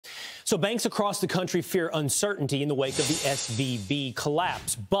So banks across the country fear uncertainty in the wake of the SVB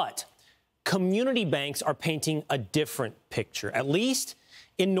collapse. But community banks are painting a different picture, at least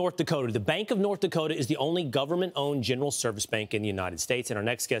in North Dakota. The Bank of North Dakota is the only government-owned general service bank in the United States, and our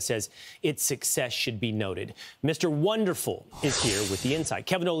next guest says its success should be noted. Mr. Wonderful is here with the insight.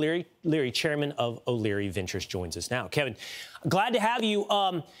 Kevin O'Leary, chairman of O'Leary Ventures, joins us now. Kevin, glad to have you.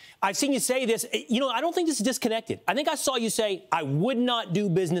 I've seen you say this. You know, I don't think this is disconnected. I think I saw you say, I would not do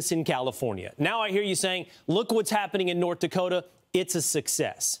business in California. Now I hear you saying, look what's happening in North Dakota. It's a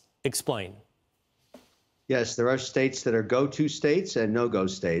success. Explain. Yes, there are states that are go-to states and no-go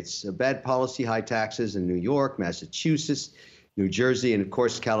states. Bad policy, high taxes in New York, Massachusetts, New Jersey, and of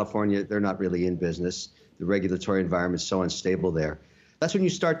course, California, they're not really in business. The regulatory environment is so unstable there. That's when you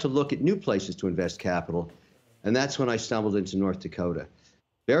start to look at new places to invest capital. And that's when I stumbled into North Dakota.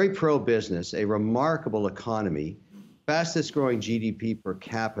 Very pro-business, a remarkable economy, fastest growing GDP per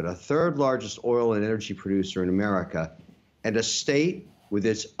capita, third largest oil and energy producer in America, and a state with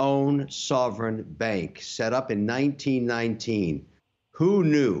its own sovereign bank set up in 1919. Who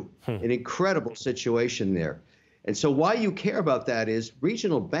knew? An incredible situation there. And so why you care about that is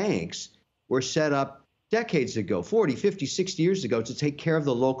regional banks were set up decades ago, 40, 50, 60 years ago, to take care of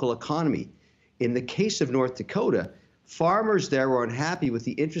the local economy. In the case of North Dakota, farmers there were unhappy with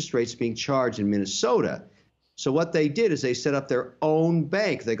the interest rates being charged in Minnesota. So what they did is they set up their own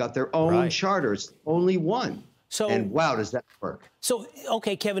bank. They got their own charter. It's only one. And wow, does that work? So,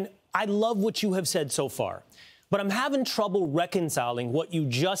 okay, Kevin, I love what you have said so far, but I'm having trouble reconciling what you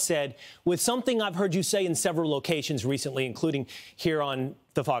just said with something I've heard you say in several locations recently, including here on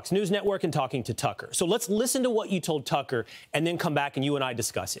the Fox News Network and talking to Tucker. So let's listen to what you told Tucker and then come back and you and I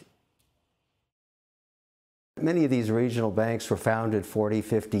discuss it. Many of these regional banks were founded 40,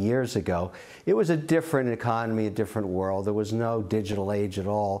 50 years ago. It was a different economy, a different world. There was no digital age at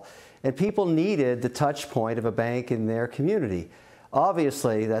all. And people needed the touch point of a bank in their community.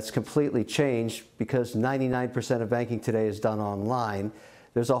 Obviously, that's completely changed because 99% of banking today is done online.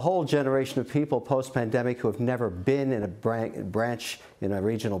 There's a whole generation of people post-pandemic who have never been in a branch in a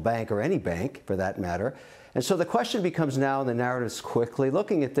regional bank or any bank for that matter. And so the question becomes now, and the narrative's quickly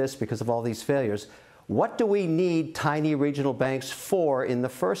looking at this because of all these failures, what do we need tiny regional banks for in the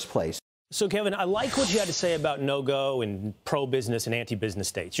first place? So, Kevin, I like what you had to say about no-go and pro-business and anti-business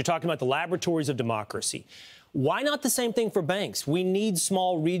states. You're talking about the laboratories of democracy. Why not the same thing for banks? We need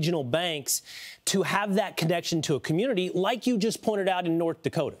small regional banks to have that connection to a community, like you just pointed out in North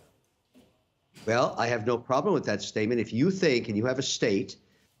Dakota. Well, I have no problem with that statement. If you think, and you have a state,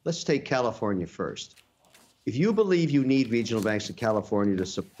 let's take California first. If you believe you need regional banks in California to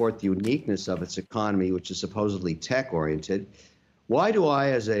support the uniqueness of its economy, which is supposedly tech-oriented, why do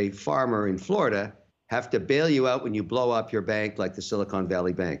I, as a farmer in Florida, have to bail you out when you blow up your bank like the Silicon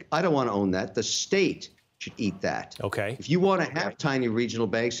Valley Bank? I don't want to own that. The state should eat that. Okay. If you want to have tiny regional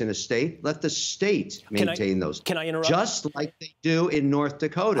banks in a state, let the state maintain those. Can I interrupt? Just like they do in North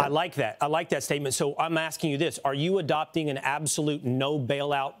Dakota. I like that. I like that statement. So I'm asking you this. Are you adopting an absolute no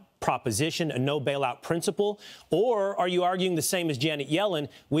bailout proposition, a no bailout principle, or are you arguing the same as Janet Yellen,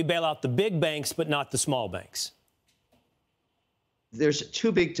 we bail out the big banks but not the small banks? There's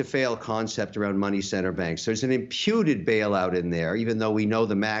too big to fail concept around money center banks. There's an imputed bailout in there, even though we know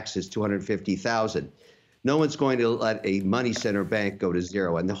the max is $250,000. No one's going to let a money center bank go to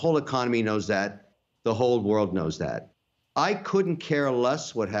zero. And the whole economy knows that. The whole world knows that. I couldn't care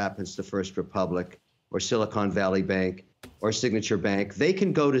less what happens to First Republic or Silicon Valley Bank or Signature Bank. They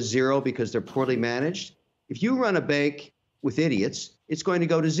can go to zero because they're poorly managed. If you run a bank with idiots, it's going to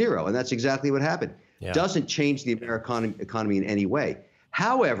go to zero. And that's exactly what happened. Doesn't change the American economy in any way.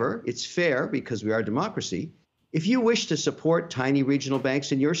 However, it's fair because we are a democracy. If you wish to support tiny regional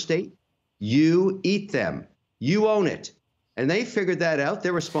banks in your state, you eat them. You own it. And they figured that out.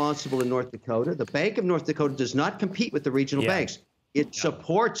 They're responsible in North Dakota. The Bank of North Dakota does not compete with the regional banks. It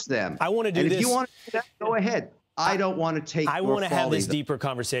supports them. I want to do this. And if you want to do that, go ahead. I don't want to take I want to have this deeper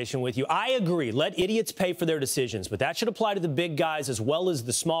conversation with you. I agree. Let idiots pay for their decisions, but that should apply to the big guys as well as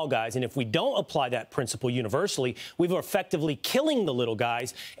the small guys. And if we don't apply that principle universally, we're effectively killing the little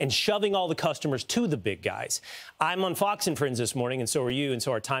guys and shoving all the customers to the big guys. I'm on Fox and Friends this morning, and so are you, and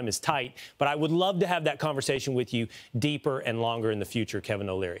so our time is tight. But I would love to have that conversation with you deeper and longer in the future, Kevin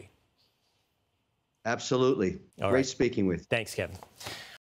O'Leary. Absolutely. Great speaking with you. Thanks, Kevin.